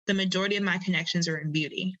the majority of my connections are in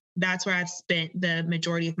beauty. That's where I've spent the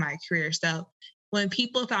majority of my career. So when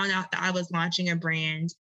people found out that I was launching a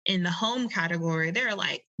brand in the home category, they're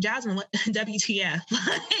like, Jasmine, what WTF?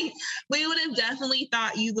 Like, we would have definitely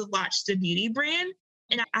thought you would watch the beauty brand.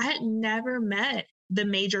 And I had never met the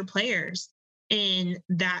major players in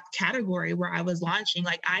that category where I was launching.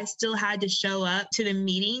 Like, I still had to show up to the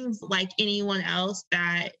meetings like anyone else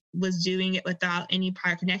that was doing it without any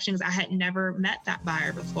prior connections. I had never met that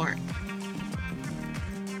buyer before.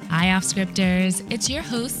 Hi, Offscripters. It's your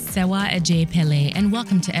host, Sewa Ajay Pele, and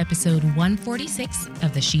welcome to episode 146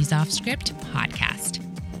 of the She's Off Script podcast.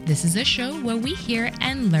 This is a show where we hear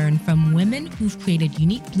and learn from women who've created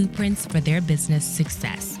unique blueprints for their business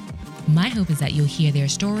success. My hope is that you'll hear their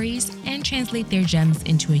stories and translate their gems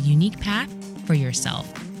into a unique path for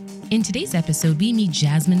yourself. In today's episode, we meet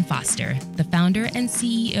Jasmine Foster, the founder and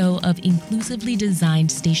CEO of inclusively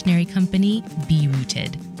designed stationery company, Be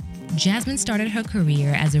Rooted. Jasmine started her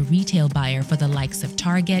career as a retail buyer for the likes of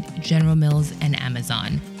Target, General Mills, and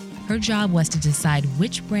Amazon. Her job was to decide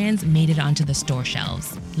which brands made it onto the store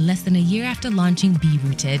shelves. Less than a year after launching Be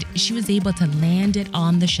Rooted, she was able to land it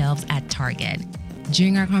on the shelves at Target.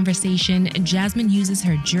 During our conversation, Jasmine uses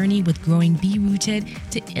her journey with growing Be Rooted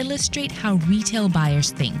to illustrate how retail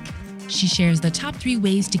buyers think. She shares the top 3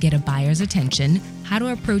 ways to get a buyer's attention, how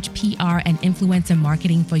to approach PR and influencer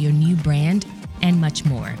marketing for your new brand, and much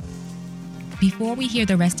more. Before we hear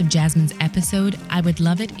the rest of Jasmine's episode, I would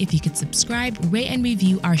love it if you could subscribe, rate, and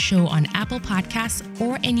review our show on Apple Podcasts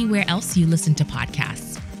or anywhere else you listen to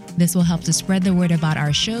podcasts. This will help to spread the word about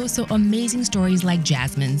our show so amazing stories like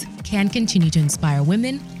Jasmine's can continue to inspire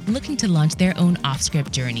women looking to launch their own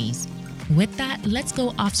off-script journeys. With that, let's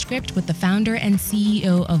go off-script with the founder and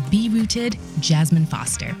CEO of Be Rooted, Jasmine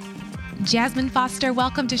Foster. Jasmine Foster,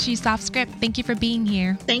 welcome to She's Off Script. Thank you for being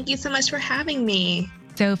here. Thank you so much for having me.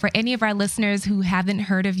 So for any of our listeners who haven't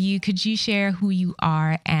heard of you, could you share who you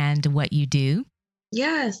are and what you do?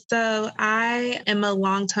 Yeah, so I am a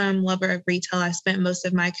long-term lover of retail. I spent most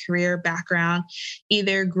of my career background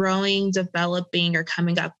either growing, developing, or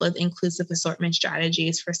coming up with inclusive assortment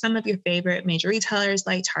strategies for some of your favorite major retailers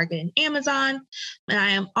like Target and Amazon. And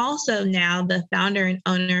I am also now the founder and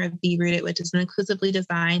owner of Be Rooted, which is an inclusively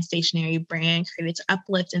designed stationery brand created to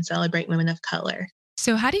uplift and celebrate women of color.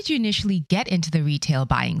 So how did you initially get into the retail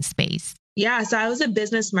buying space? Yeah, so I was a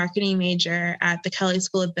business marketing major at the Kelley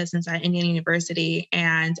School of Business at Indiana University.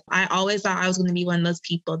 And I always thought I was going to be one of those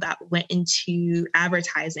people that went into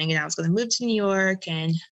advertising and I was going to move to New York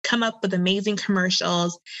and come up with amazing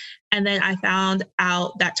commercials. And then I found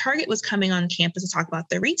out that Target was coming on campus to talk about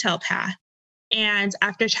their retail path. And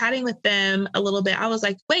after chatting with them a little bit, I was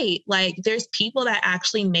like, wait, like there's people that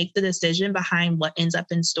actually make the decision behind what ends up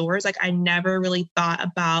in stores. Like I never really thought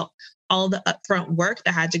about all the upfront work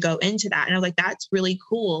that had to go into that. And I was like, that's really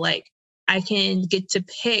cool. Like I can get to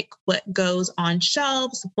pick what goes on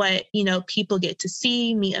shelves, what, people get to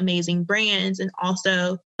see, meet amazing brands, and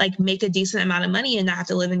also like make a decent amount of money and not have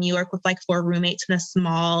to live in New York with like 4 roommates in a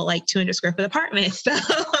small, like 200 square foot apartment. So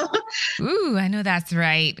Ooh, I know that's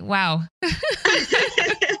right. Wow.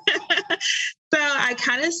 So I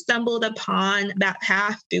kind of stumbled upon that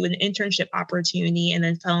path through an internship opportunity and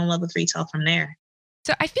then fell in love with retail from there.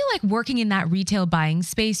 So I feel like working in that retail buying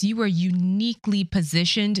space, you were uniquely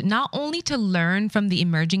positioned not only to learn from the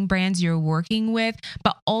emerging brands you're working with,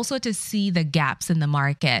 but also to see the gaps in the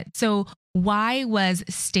market. So why was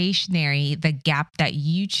stationery the gap that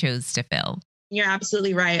you chose to fill? You're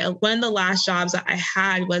absolutely right. One of the last jobs that I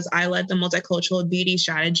had was I led the multicultural beauty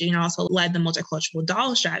strategy and also led the multicultural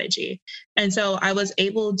doll strategy. And so I was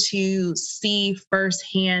able to see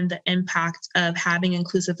firsthand the impact of having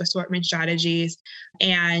inclusive assortment strategies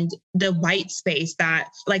and the white space that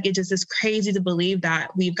like it just is crazy to believe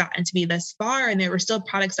that we've gotten to be this far and there were still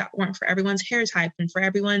products that weren't for everyone's hair type and for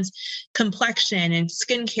everyone's complexion and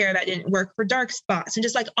skincare that didn't work for dark spots and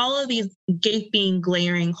just like all of these gaping,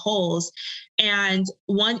 glaring holes. And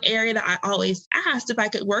one area that I always asked if I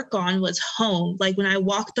could work on was home. Like when I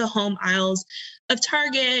walked the home aisles of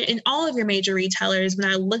Target and all of your major retailers, when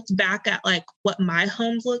I looked back at like what my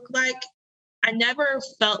homes look like, I never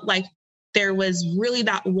felt like there was really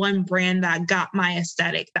that one brand that got my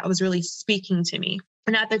aesthetic that was really speaking to me.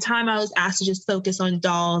 And at the time I was asked to just focus on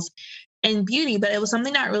dolls and beauty, but it was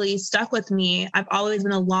something that really stuck with me. I've always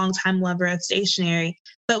been a longtime lover of stationery,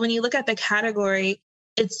 but when you look at the category,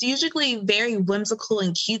 it's usually very whimsical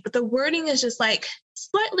and cute, but the wording is just like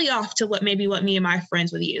slightly off to what me and my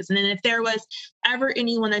friends would use. And then if there was ever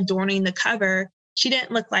anyone adorning the cover, she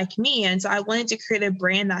didn't look like me. And so I wanted to create a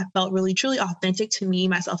brand that felt really, truly authentic to me,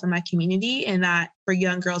 myself, and my community, and that for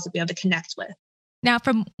young girls to be able to connect with. Now,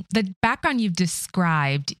 from the background you've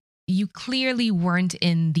described, you clearly weren't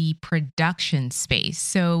in the production space.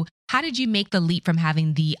 So, how did you make the leap from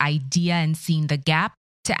having the idea and seeing the gap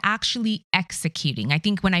to actually executing? I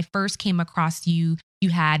think when I first came across you, you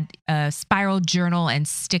had a spiral journal and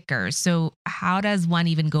stickers. So, how does one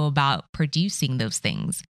even go about producing those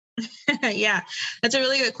things? Yeah, that's a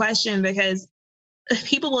really good question because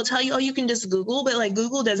people will tell you, oh, you can just Google, but like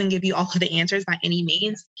Google doesn't give you all of the answers by any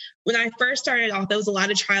means. When I first started off, there was a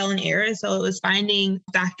lot of trial and error. So it was finding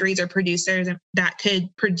factories or producers that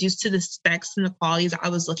could produce to the specs and the qualities that I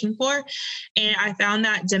was looking for. And I found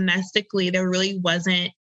that domestically, there really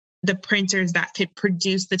wasn't the printers that could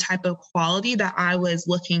produce the type of quality that I was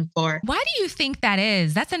looking for. Why do you think that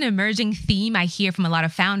is? That's an emerging theme I hear from a lot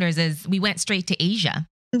of founders is we went straight to Asia.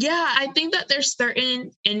 Yeah, I think that there's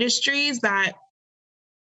certain industries that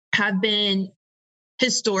have been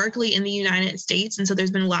historically in the United States. And so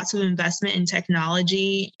there's been lots of investment in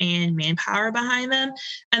technology and manpower behind them.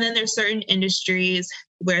 And then there's certain industries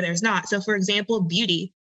where there's not. So for example,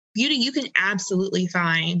 beauty. Beauty, you can absolutely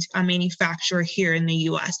find a manufacturer here in the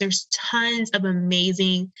US. There's tons of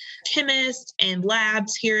amazing chemists and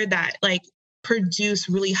labs here that like produce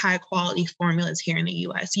really high quality formulas here in the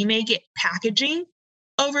US. You may get packaging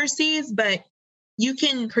overseas, but you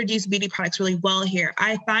can produce beauty products really well here.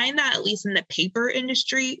 I find that at least in the paper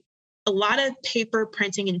industry, a lot of paper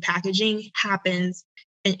printing and packaging happens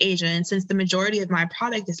in Asia. And since the majority of my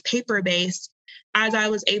product is paper based, as I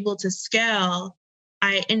was able to scale,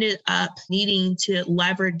 I ended up needing to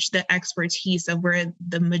leverage the expertise of where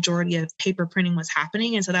the majority of paper printing was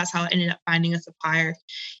happening. And so that's how I ended up finding a supplier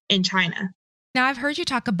in China. Now, I've heard you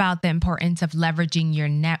talk about the importance of leveraging your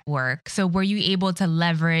network. So, were you able to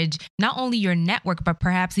leverage not only your network, but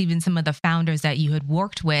perhaps even some of the founders that you had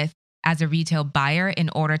worked with as a retail buyer in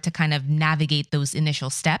order to kind of navigate those initial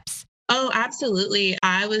steps? Oh, absolutely.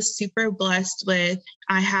 I was super blessed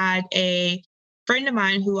I had a friend of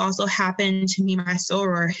mine who also happened to be my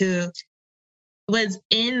soror who was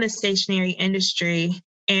in the stationery industry.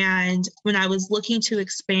 And when I was looking to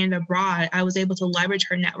expand abroad, I was able to leverage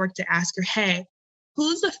her network to ask her, hey,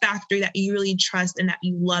 who's the factory that you really trust and that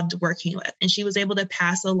you loved working with? And she was able to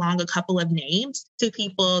pass along a couple of names to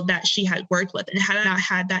people that she had worked with. And had I not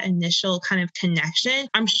had that initial kind of connection,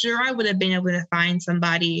 I'm sure I would have been able to find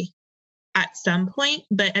somebody at some point.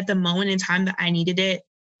 But at the moment in time that I needed it,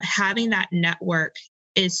 having that network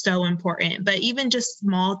is so important. But even just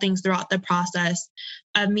small things throughout the process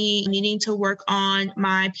of me needing to work on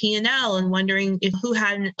my P&L and wondering if who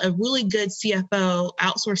had a really good CFO,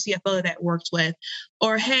 outsourced CFO that worked with,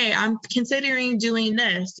 or, hey, I'm considering doing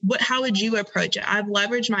this. How would you approach it? I've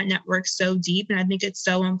leveraged my network so deep, and I think it's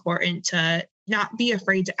so important to not be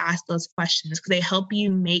afraid to ask those questions because they help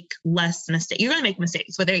you make less mistakes. You're going to make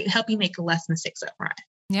mistakes, but they help you make less mistakes up front.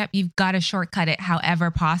 Yep, you've got to shortcut it however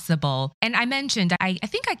possible. And I mentioned, I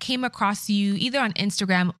think I came across you either on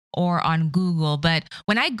Instagram or on Google, but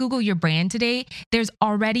when I Google your brand today, there's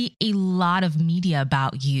already a lot of media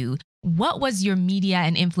about you. What was your media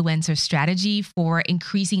and influencer strategy for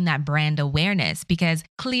increasing that brand awareness? Because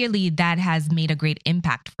clearly that has made a great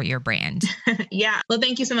impact for your brand. Yeah. Well,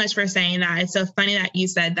 thank you so much for saying that. It's so funny that you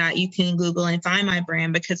said that you can Google and find my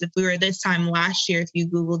brand, because if we were this time last year, if you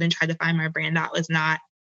Googled and tried to find my brand, that was not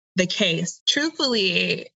the case.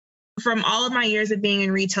 Truthfully, from all of my years of being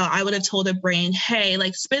in retail, I would have told a brand, hey,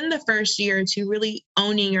 like spend the first year or two really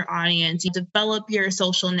owning your audience. You develop your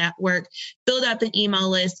social network, build up an email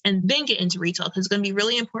list, and then get into retail. Because it's going to be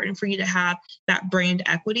really important for you to have that brand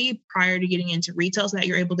equity prior to getting into retail so that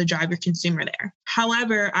you're able to drive your consumer there.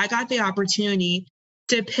 However, I got the opportunity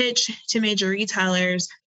to pitch to major retailers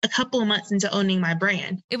a couple of months into owning my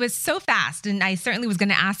brand. It was so fast, and I certainly was going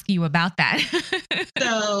to ask you about that.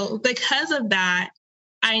 So because of that,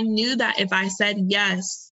 I knew that if I said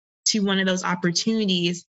yes to one of those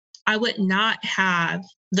opportunities, I would not have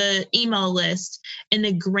the email list and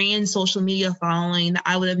the grand social media following that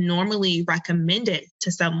I would have normally recommended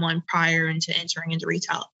to someone prior into entering into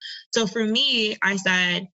retail. So for me, I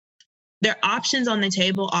said, their options on the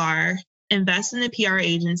table are invest in a PR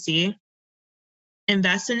agency,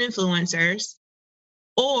 invest in influencers,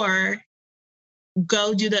 or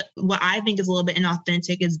go do what I think is a little bit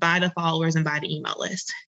inauthentic is buy the followers and buy the email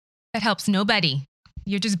list. That helps nobody.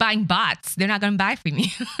 You're just buying bots. They're not going to buy from you.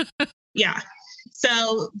 Yeah.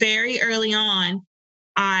 So very early on,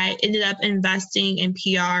 I ended up investing in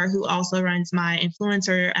PR, who also runs my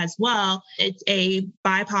influencer as well. It's a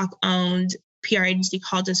BIPOC owned PR agency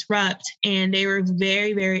called Disrupt, and they were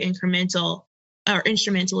very, very incremental or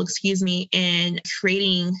instrumental, excuse me, in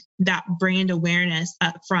creating that brand awareness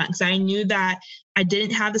up front. Because I knew that I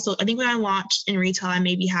didn't have this. I think when I launched in retail, I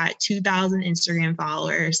maybe had 2,000 Instagram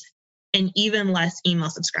followers and even less email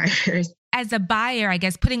subscribers. As a buyer, I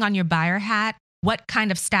guess, putting on your buyer hat, what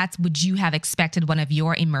kind of stats would you have expected one of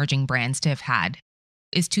your emerging brands to have had?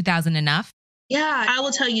 Is 2,000 enough? Yeah, I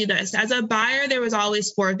will tell you this. As a buyer, there was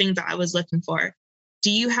always 4 things that I was looking for. Do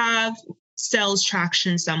you have sales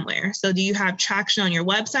traction somewhere? So do you have traction on your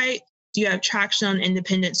website? Do you have traction on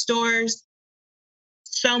independent stores?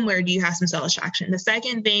 Somewhere do you have some sales traction? The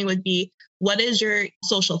second thing would be, what is your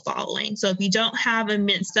social following? So if you don't have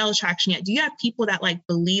immense sales traction yet, do you have people that like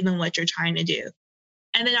believe in what you're trying to do?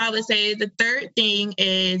 And then I would say the third thing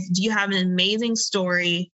is, do you have an amazing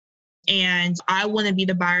story? And I want to be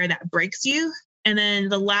the buyer that breaks you. And then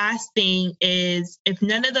the last thing is, if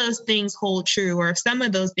none of those things hold true, or if some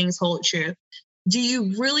of those things hold true, do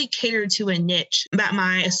you really cater to a niche that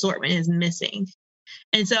my assortment is missing?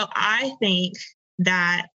 And so I think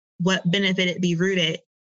that what benefited Be Rooted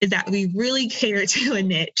is that we really cater to a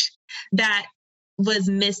niche that was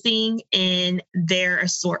missing in their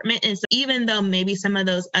assortment. And so even though maybe some of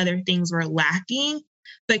those other things were lacking,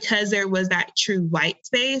 because there was that true white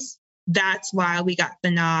space, that's why we got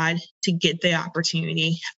the nod to get the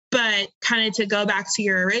opportunity. But kind of to go back to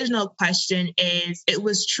your original question, is it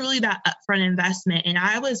was truly that upfront investment. And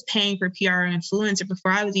I was paying for PR influencer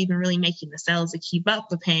before I was even really making the sales to keep up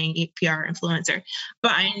with paying a PR influencer.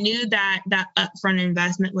 But I knew that that upfront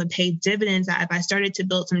investment would pay dividends, that if I started to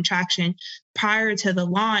build some traction prior to the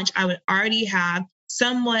launch, I would already have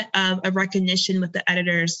somewhat of a recognition with the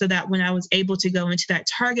editors, so that when I was able to go into that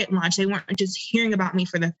Target launch, they weren't just hearing about me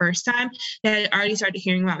for the first time. They had already started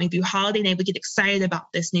hearing about me through holiday, and they would get excited about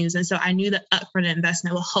this news. And so I knew that upfront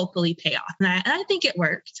investment will hopefully pay off. And I think it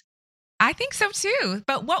worked. I think so too.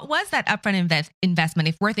 But what was that upfront investment?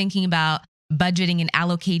 If we're thinking about budgeting and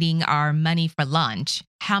allocating our money for launch,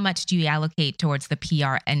 how much do you allocate towards the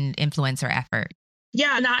PR and influencer effort?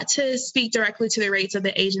 Yeah, not to speak directly to the rates of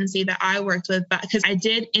the agency that I worked with, but because I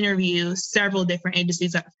did interview several different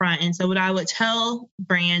agencies up front. And so what I would tell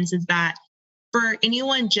brands is that for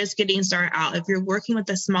anyone just getting started out, if you're working with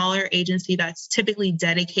a smaller agency that's typically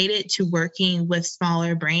dedicated to working with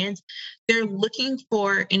smaller brands, they're looking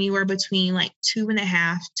for anywhere between like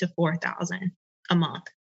 2.5 to 4,000 a month.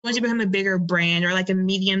 Once you become a bigger brand or like a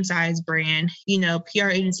medium-sized brand, PR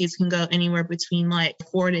agencies can go anywhere between like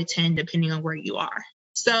 4 to 10, depending on where you are.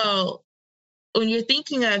 So when you're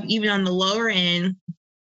thinking of even on the lower end,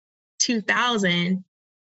 2,000,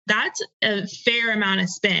 that's a fair amount of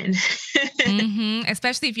spend.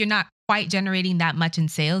 Especially if you're not quite generating that much in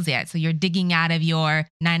sales yet. So you're digging out of your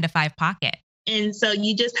 9-to-5 pocket. And so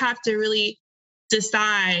you just have to really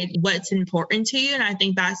decide what's important to you. And I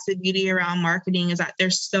think that's the beauty around marketing, is that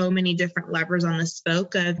there's so many different levers on the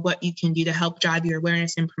spoke of what you can do to help drive your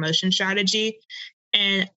awareness and promotion strategy.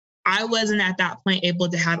 And I wasn't at that point able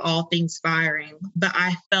to have all things firing, but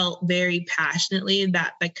I felt very passionately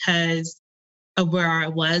that because of where I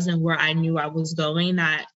was and where I knew I was going,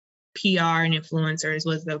 that PR and influencers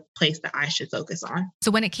was the place that I should focus on.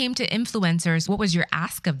 So when it came to influencers, what was your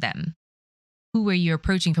ask of them? Who were you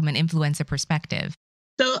approaching from an influencer perspective?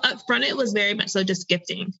 So up front, it was very much so just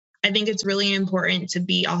gifting. I think it's really important to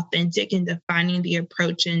be authentic in defining the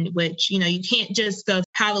approach in which, you can't just go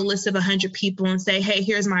have a list of 100 people and say, hey,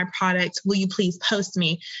 here's my product. Will you please post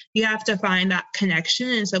me? You have to find that connection.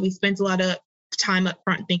 And so we spent a lot of time up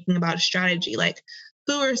front thinking about a strategy, like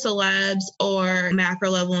who are celebs or macro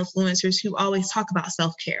level influencers who always talk about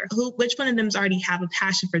self-care? Which one of them's already have a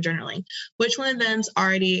passion for journaling? Which one of them's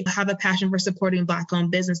already have a passion for supporting Black-owned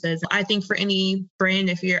businesses? I think for any brand,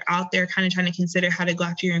 if you're out there kind of trying to consider how to go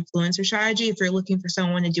after your influencer strategy, if you're looking for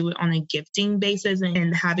someone to do it on a gifting basis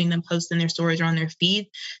and having them post in their stories or on their feed,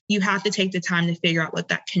 you have to take the time to figure out what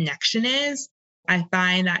that connection is. I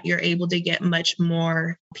find that you're able to get much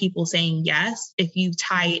more people saying yes if you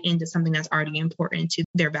tie it into something that's already important to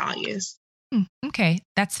their values. Okay,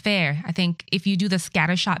 that's fair. I think if you do the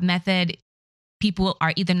scattershot method, people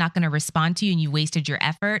are either not going to respond to you and you wasted your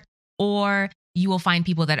effort, or you will find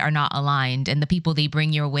people that are not aligned and the people they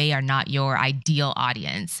bring your way are not your ideal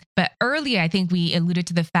audience. But earlier, I think we alluded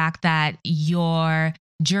to the fact that your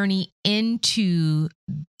journey into,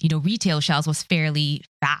 retail shelves was fairly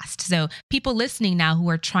fast. So people listening now who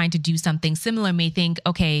are trying to do something similar may think,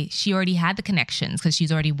 okay, she already had the connections because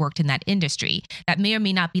she's already worked in that industry. That may or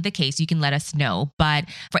may not be the case. You can let us know. But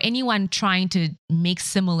for anyone trying to make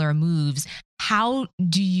similar moves, how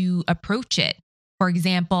do you approach it? For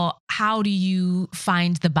example, how do you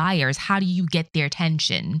find the buyers? How do you get their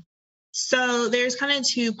attention? So there's kind of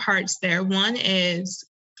two parts there. One is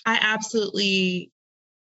I absolutely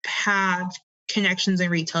have connections in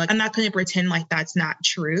retail. I'm not going to pretend like that's not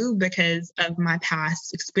true because of my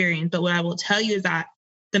past experience. But what I will tell you is that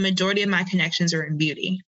the majority of my connections are in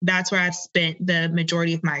beauty. That's where I've spent the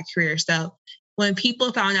majority of my career. So when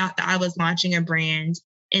people found out that I was launching a brand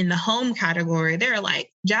in the home category, they're like,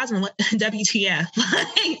 Jasmine, what WTF?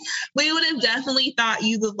 Like, we would have definitely thought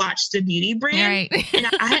you would watch the beauty brand. Right. And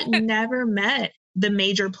I had never met the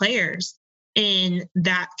major players in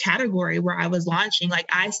that category where I was launching. Like,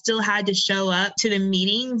 I still had to show up to the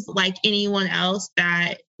meetings like anyone else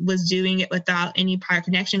that was doing it without any prior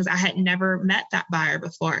connections. I had never met that buyer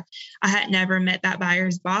before. I had never met that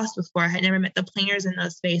buyer's boss before. I had never met the planners in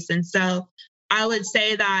those spaces. And so I would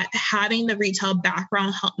say that having the retail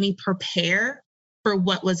background helped me prepare for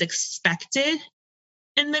what was expected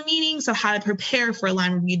in the meeting. So how to prepare for a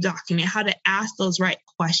line review document, how to ask those right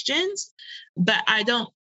questions. But I don't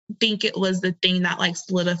think it was the thing that like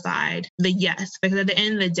solidified the yes, because at the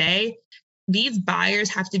end of the day, these buyers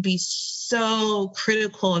have to be so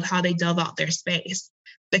critical of how they delve out their space,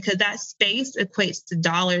 because that space equates to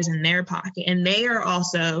dollars in their pocket. And they are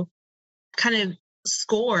also kind of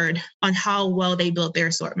scored on how well they built their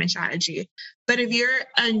assortment strategy. But if you're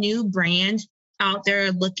a new brand out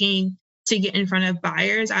there looking to get in front of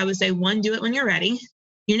buyers, I would say, one, do it when you're ready.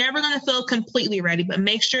 You're never going to feel completely ready, but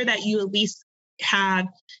make sure that you at least have,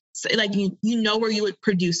 like, you know where you would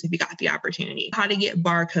produce if you got the opportunity, how to get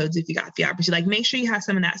barcodes if you got the opportunity. Like, make sure you have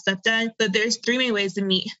some of that stuff done. But there's three main ways to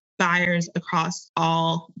meet buyers across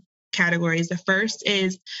all categories. The first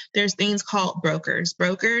is there's things called brokers.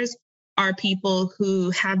 Brokers are people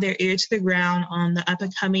who have their ear to the ground on the up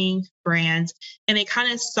and coming brands, and they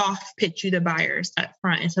kind of soft pitch you the buyers up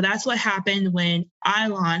front. And so that's what happened when I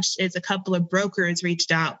launched. Is a couple of brokers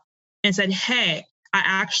reached out and said, hey, I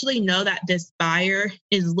actually know that this buyer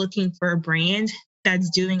is looking for a brand that's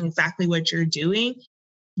doing exactly what you're doing.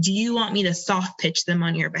 Do you want me to soft pitch them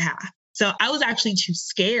on your behalf? So I was actually too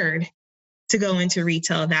scared to go into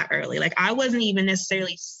retail that early. Like, I wasn't even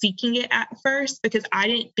necessarily seeking it at first because I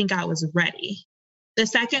didn't think I was ready. The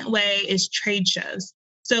second way is trade shows.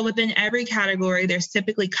 So within every category, there's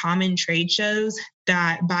typically common trade shows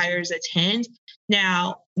that buyers attend.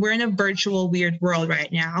 Now, we're in a virtual weird world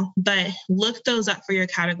right now, but look those up for your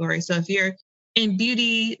category. So if you're in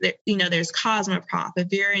beauty, there's Cosmoprof.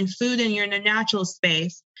 If you're in food and you're in a natural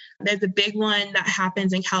space, there's a big one that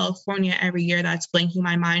happens in California every year that's blanking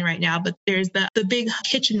my mind right now. But there's the big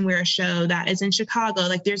kitchenware show that is in Chicago.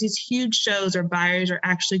 Like, there's these huge shows where buyers are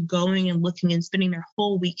actually going and looking and spending their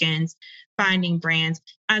whole weekends finding brands.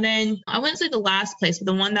 And then I wouldn't say the last place, but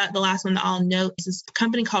the last one that I'll note is this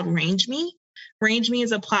company called RangeMe. RangeMe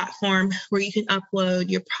is a platform where you can upload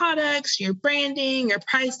your products, your branding, your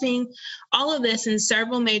pricing, all of this, and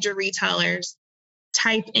several major retailers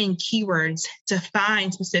type in keywords to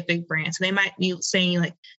find specific brands. So they might be saying,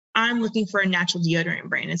 like, I'm looking for a natural deodorant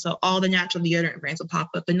brand. And so all the natural deodorant brands will pop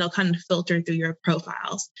up and they'll kind of filter through your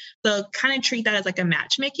profiles. So kind of treat that as like a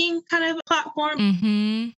matchmaking kind of platform.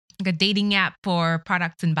 Mm-hmm. Like a dating app for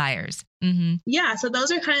products and buyers. Mm-hmm. Yeah. So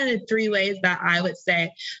those are kind of the three ways that I would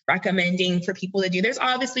say recommending for people to do. There's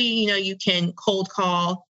obviously, you can cold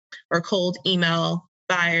call or cold email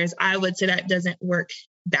buyers. I would say that doesn't work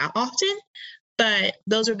that often, but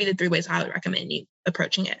those would be the three ways I would recommend you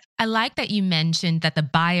approaching it. I like that you mentioned that the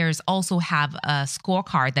buyers also have a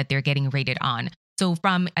scorecard that they're getting rated on. So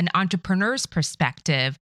from an entrepreneur's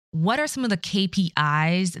perspective, what are some of the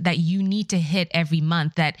KPIs that you need to hit every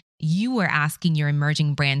month that you are asking your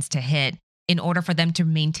emerging brands to hit in order for them to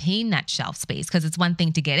maintain that shelf space? Because it's one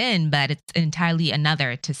thing to get in, but it's entirely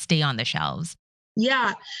another to stay on the shelves.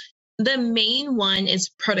 Yeah. The main one is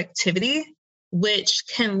productivity, which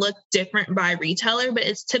can look different by retailer, but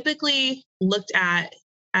it's typically looked at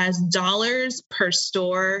as dollars per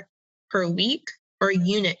store per week or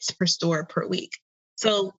units per store per week.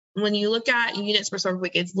 So when you look at units per store per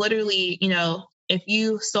week, it's literally, if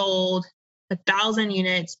you sold 1,000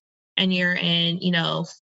 units and you're in,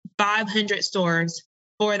 500 stores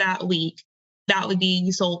for that week, that would be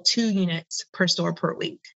you sold 2 units per store per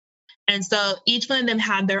week. And so each one of them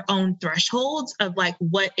have their own thresholds of like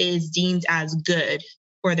what is deemed as good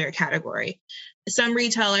for their category. Some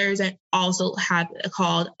retailers also have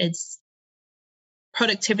it's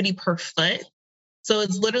productivity per foot. So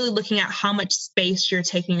it's literally looking at how much space you're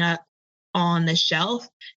taking up on the shelf.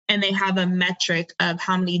 And they have a metric of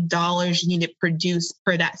how many dollars you need to produce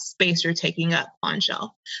per that space you're taking up on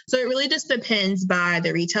shelf. So it really just depends by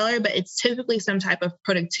the retailer, but it's typically some type of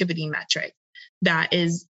productivity metric that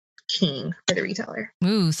is king for the retailer.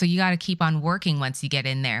 Ooh, so you got to keep on working once you get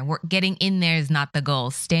in there. Getting in there is not the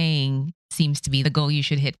goal. Staying seems to be the goal you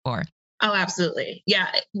should hit for. Oh, absolutely. Yeah.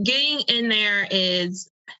 Getting in there is,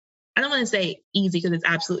 I don't want to say easy because it's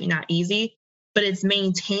absolutely not easy, but it's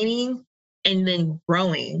maintaining and then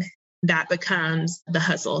growing that becomes the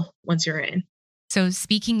hustle once you're in. So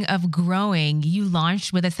speaking of growing, you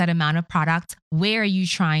launched with a set amount of products. Where are you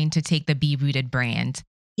trying to take the Be Rooted brand?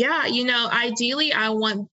 Yeah, ideally, I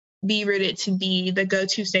want Be Rooted to be the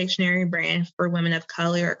go-to stationery brand for women of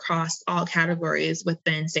color across all categories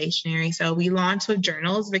within stationery. So we launched with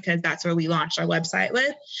journals because that's where we launched our website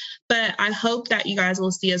with. But I hope that you guys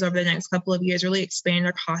will see us over the next couple of years really expand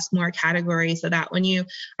across more categories so that when you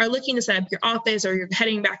are looking to set up your office or you're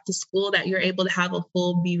heading back to school, that you're able to have a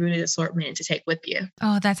full Be Rooted assortment to take with you.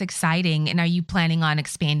 Oh, that's exciting. And are you planning on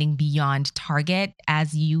expanding beyond Target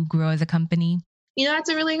as you grow as a company? That's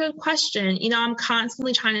a really good question. I'm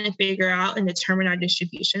constantly trying to figure out and determine our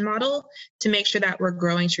distribution model to make sure that we're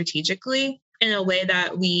growing strategically in a way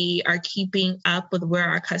that we are keeping up with where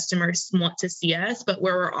our customers want to see us, but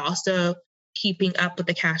where we're also keeping up with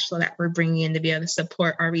the cash flow that we're bringing in to be able to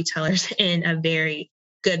support our retailers in a very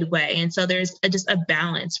good way. And so there's just a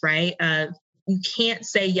balance, right? You can't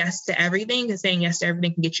say yes to everything because saying yes to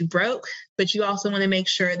everything can get you broke, but you also want to make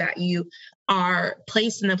sure that you are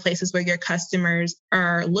placed in the places where your customers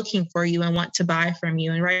are looking for you and want to buy from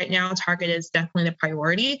you. And right now, Target is definitely the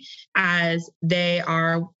priority as they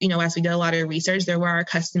are, as we did a lot of research, they're where our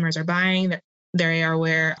customers are buying. They are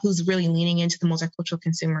where who's really leaning into the multicultural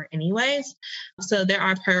consumer anyways. So they're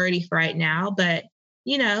our priority for right now, but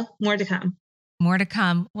more to come. More to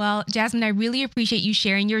come. Well, Jasmine, I really appreciate you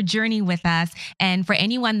sharing your journey with us. And for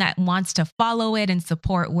anyone that wants to follow it and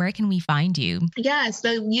support, where can we find you? Yeah,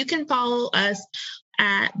 so you can follow us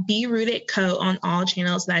at Be Rooted Co on all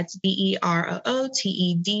channels. That's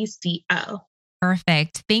BeRootedCo.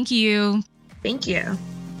 Perfect. Thank you. Thank you.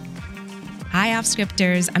 Hi,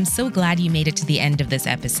 Offscripters. I'm so glad you made it to the end of this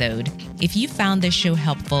episode. If you found this show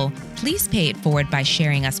helpful, please pay it forward by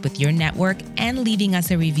sharing us with your network and leaving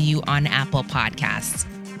us a review on Apple Podcasts.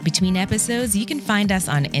 Between episodes, you can find us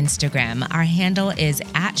on Instagram. Our handle is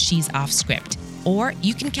 @She'sOffScript, or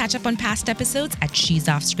you can catch up on past episodes at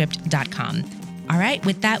she'soffscript.com. All right,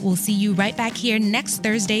 with that, we'll see you right back here next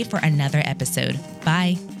Thursday for another episode.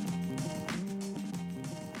 Bye.